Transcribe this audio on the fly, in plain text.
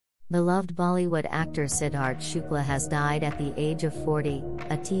Beloved Bollywood actor Sidharth Shukla has died at the age of 40,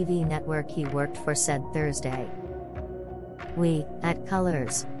 a TV network he worked for said Thursday. "We, at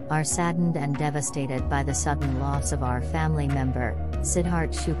Colors, are saddened and devastated by the sudden loss of our family member,"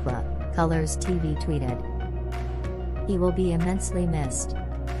 Sidharth Shukla, Colors TV tweeted. "He will be immensely missed.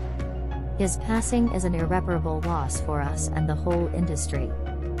 His passing is an irreparable loss for us and the whole industry.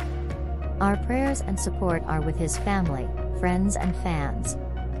 Our prayers and support are with his family, friends and fans.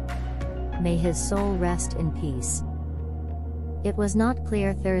 May his soul rest in peace." It was not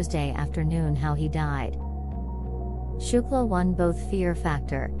clear Thursday afternoon how he died. Shukla won both Fear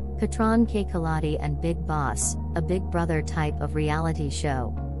Factor, Khatron Ke Khiladi and Bigg Boss, a Big Brother type of reality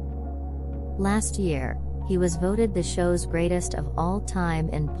show. Last year, he was voted the show's greatest of all time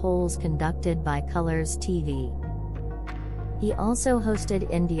in polls conducted by Colors TV. He also hosted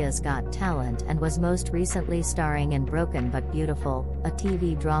India's Got Talent and was most recently starring in Broken But Beautiful, a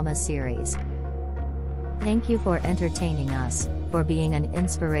TV drama series. "Thank you for entertaining us, for being an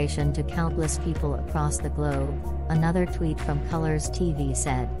inspiration to countless people across the globe," another tweet from Colors TV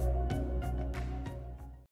said.